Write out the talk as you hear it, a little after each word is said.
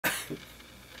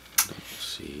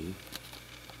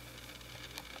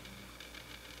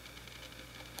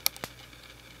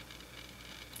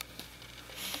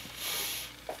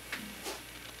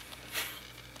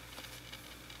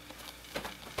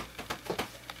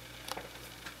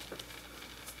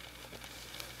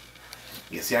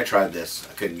Yeah, see, I tried this.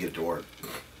 I couldn't get it to work.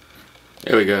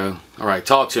 There we go. All right,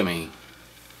 talk to me.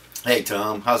 Hey,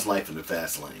 Tom. How's life in the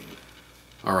fast lane?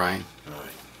 All right. All right.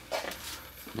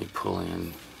 Let me pull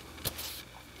in.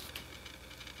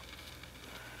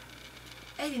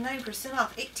 89%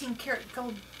 off 18 karat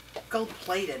gold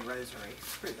plated rosary.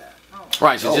 Screw that. Oh.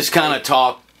 Right, so just kind of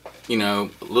talk, you know,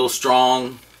 a little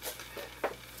strong.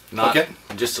 Not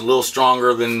just a little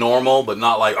stronger than normal, but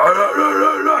not like, you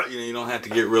know, you don't have to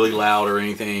get really loud or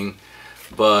anything.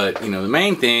 But, you know, the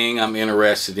main thing I'm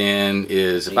interested in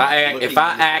is if I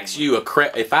ask you a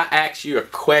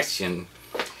question,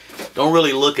 don't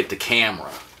really look at the camera.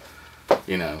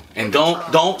 You know, and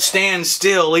don't stand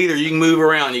still either. You can move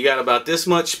around. You got about this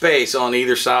much space on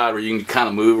either side where you can kind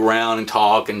of move around and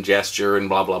talk and gesture and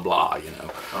blah blah blah. You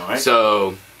know. All right.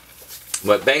 So,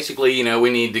 but basically, you know, we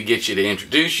need to get you to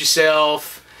introduce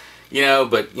yourself. You know,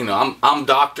 but you know, I'm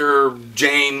Dr.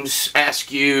 James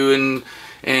Askew,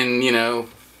 and you know,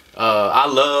 I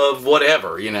love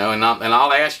whatever. You know, and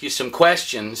I'll ask you some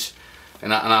questions,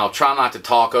 and I'll try not to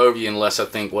talk over you unless I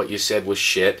think what you said was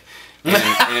shit. And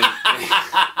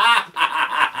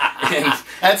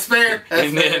that's fair.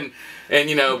 And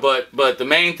you know, but the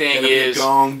main thing is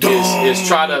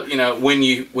try to, you know, when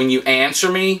you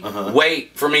answer me,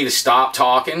 wait for me to stop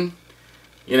talking,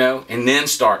 you know, and then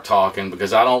start talking,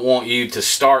 because I don't want you to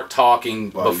start talking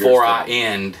before I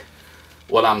end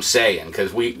what I'm saying,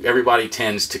 because everybody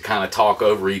tends to kind of talk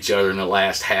over each other in the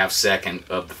last half second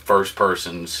of the first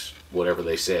person's whatever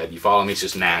they said. You follow me? It's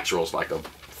just natural. It's like a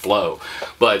flow.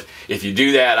 But if you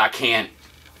do that, I can't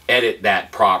edit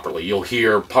that properly. You'll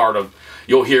hear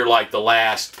like the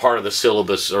last part of the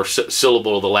syllabus or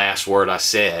syllable of the last word I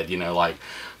said, you know, like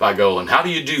if I go, and how do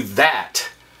you do that?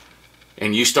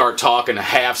 And you start talking a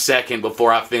half second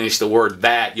before I finish the word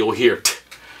that, you'll hear t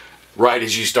right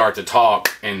as you start to talk,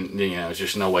 and you know, there's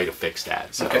just no way to fix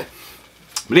that. So. Okay.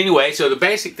 But anyway, so the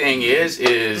basic thing is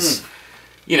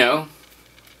you know,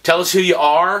 tell us who you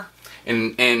are,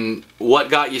 and what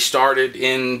got you started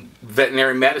in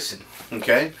veterinary medicine.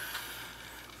 Okay.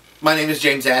 My name is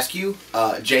James Askew,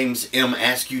 James M.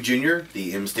 Askew Jr.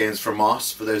 The M stands for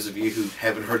Moss, for those of you who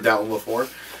haven't heard that one before.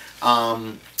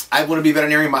 I want to be a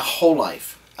veterinarian my whole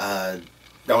life. I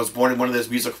was born in one of those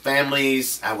musical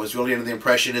families. I was really under the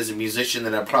impression as a musician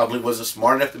that I probably wasn't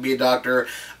smart enough to be a doctor.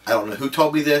 I don't know who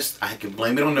told me this. I can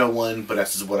blame it on no one, but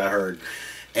that's just what I heard.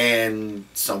 And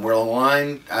somewhere along the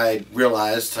line, I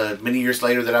realized many years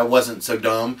later that I wasn't so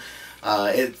dumb.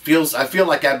 I feel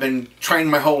like I've been trained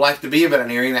my whole life to be a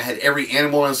veterinarian. I had every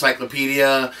animal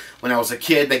encyclopedia. When I was a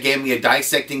kid, they gave me a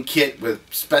dissecting kit with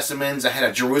specimens. I had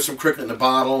a Jerusalem cricket in a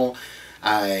bottle.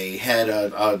 I had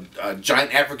a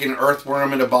giant African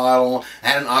earthworm in a bottle. I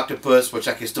had an octopus, which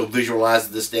I can still visualize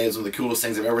to this day. It's one of the coolest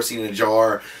things I've ever seen in a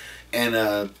jar.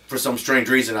 And for some strange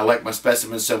reason, I liked my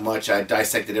specimens so much, I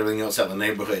dissected everything else out in the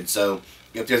neighborhood. So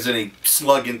if there's any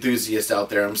slug enthusiasts out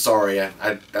there, I'm sorry.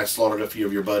 I slaughtered a few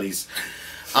of your buddies.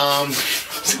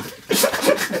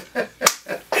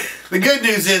 The good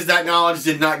news is that knowledge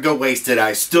did not go wasted.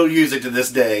 I still use it to this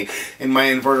day in my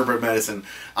invertebrate medicine.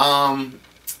 So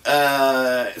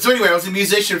anyway, I was a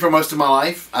musician for most of my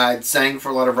life. I sang for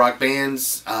a lot of rock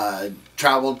bands,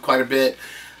 traveled quite a bit.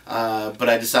 But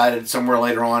I decided somewhere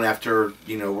later on, after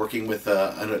working with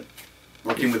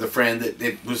a friend, that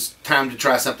it was time to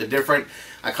try something different.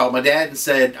 I called my dad and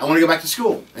said, I want to go back to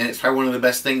school, and it's probably one of the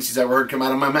best things he's ever heard come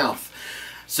out of my mouth.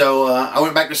 So I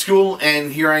went back to school,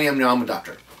 and here I am now. I'm a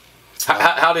doctor.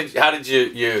 How did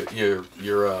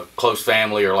your close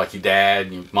family, or like your dad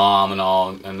and your mom and all,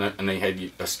 and they had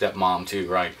a stepmom too,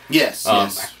 right? Yes,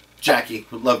 yes. Jackie,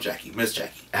 love Jackie, Miss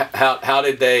Jackie. How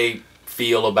did they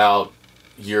feel about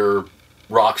your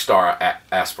rock star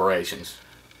aspirations?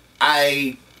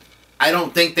 I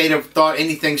don't think they'd have thought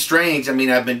anything strange. I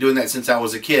mean, I've been doing that since I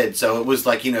was a kid, so it was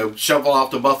like, shovel off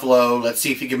to Buffalo, let's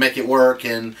see if you can make it work,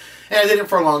 and I did it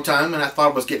for a long time, and I thought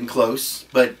it was getting close,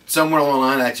 but somewhere along the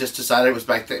line, I just decided it was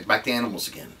back to animals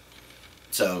again.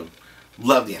 So,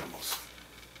 love the animals.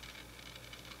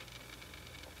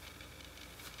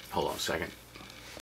 Hold on a second.